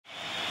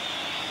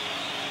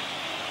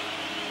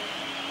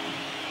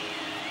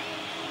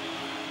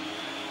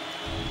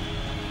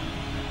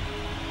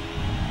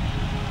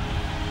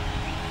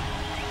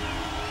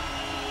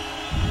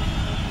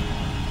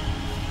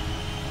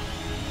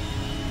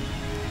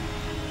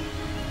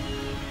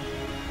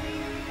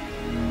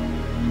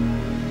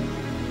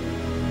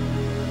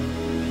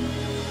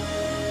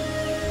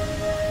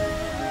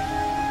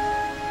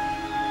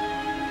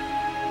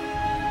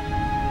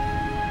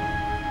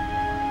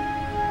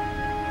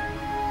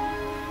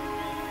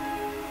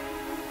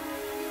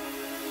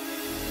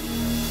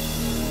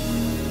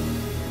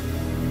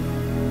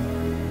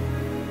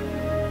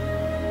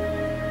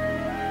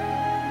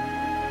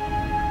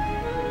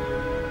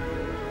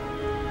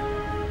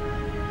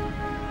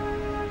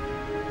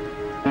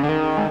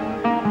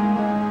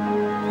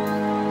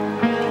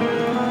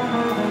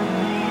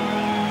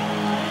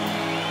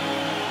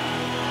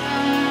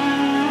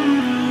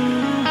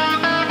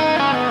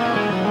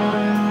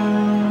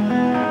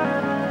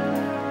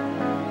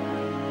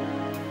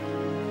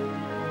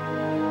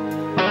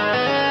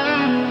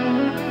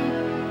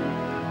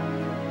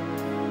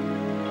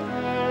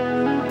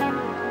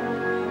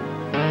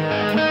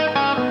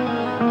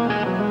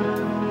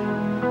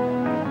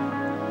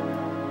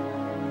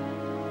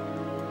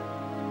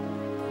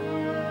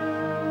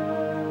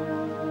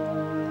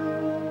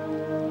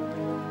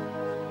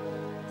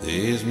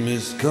These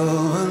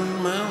mist-covered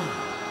mountains,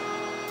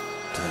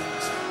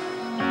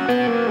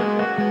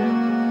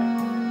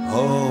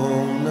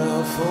 home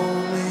now for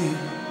me.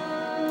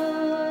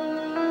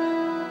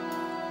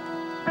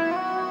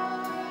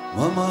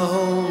 But my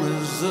home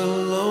is the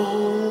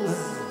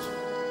lowlands,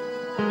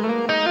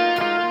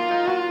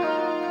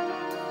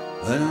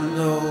 and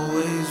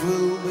always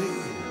will be.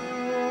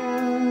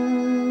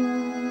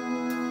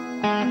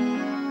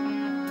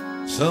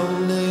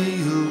 Someday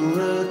you'll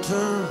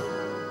return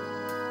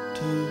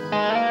to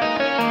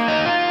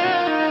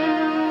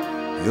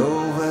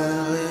your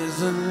valleys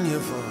and your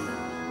farms,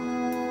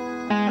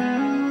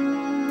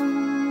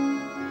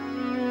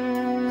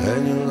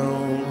 and you'll no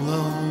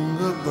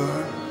longer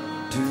burn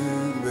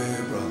two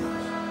bare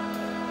brothers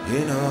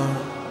in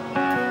arms.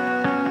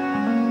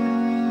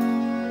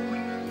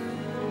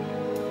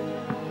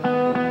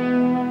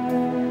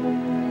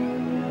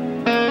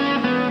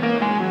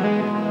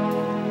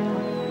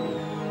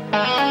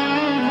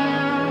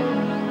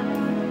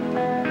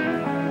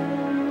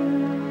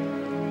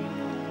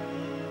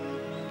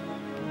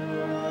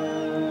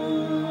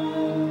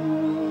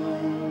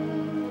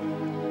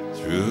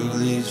 Through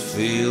these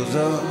fields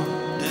of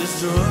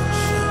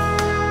destruction,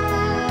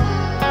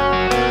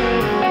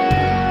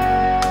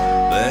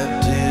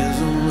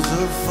 baptisms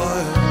of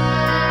fire,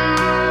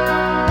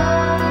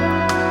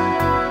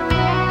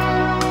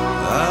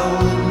 I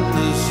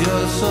witness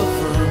your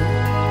suffering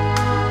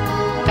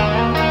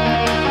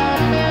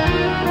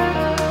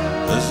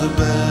as the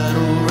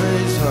battle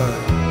rages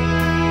high,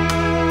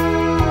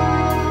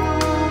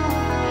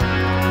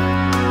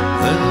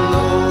 and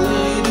Lord,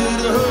 they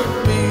did hurt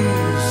me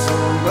so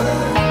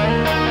bad.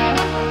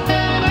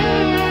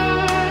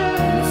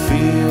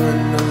 Fear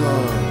and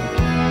alarm,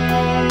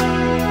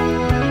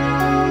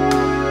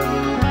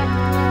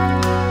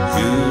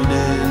 you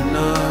did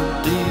not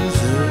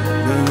desert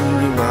me,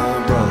 my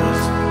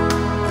brothers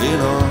in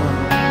arms.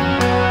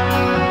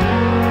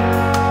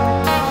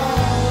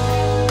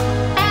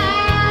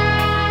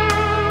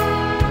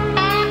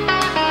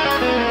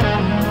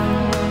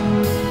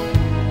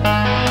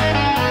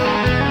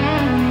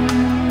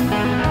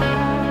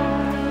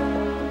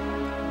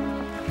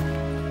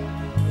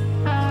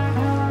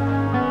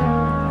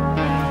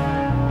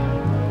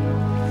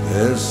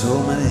 There's so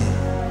many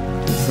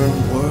different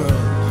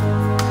worlds,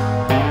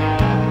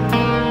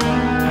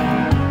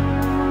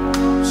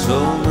 so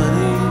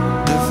many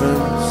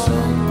different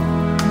songs.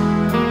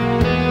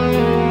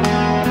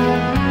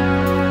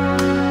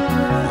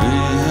 We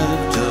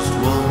have just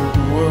one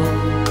world,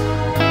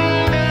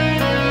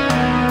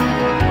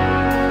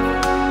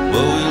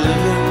 but we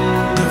live in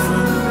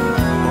different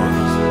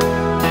ones.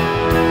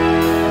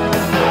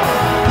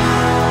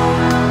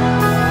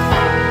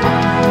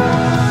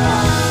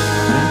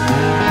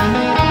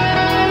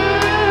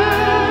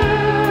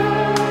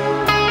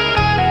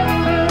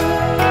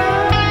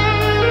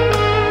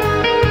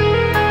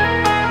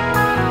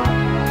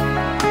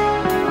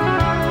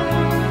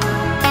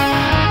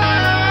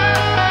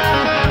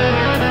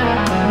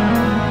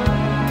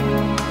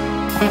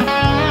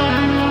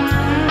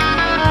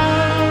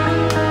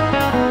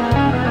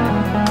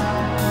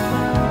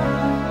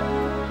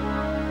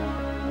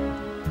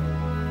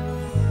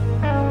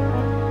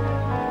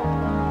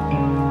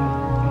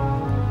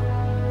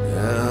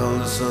 Now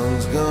the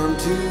sun's gone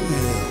to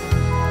hell,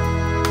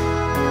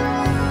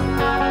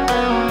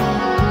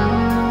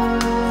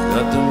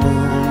 got the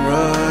moon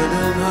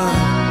riding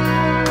high.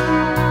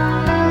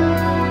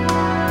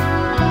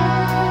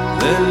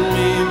 Let me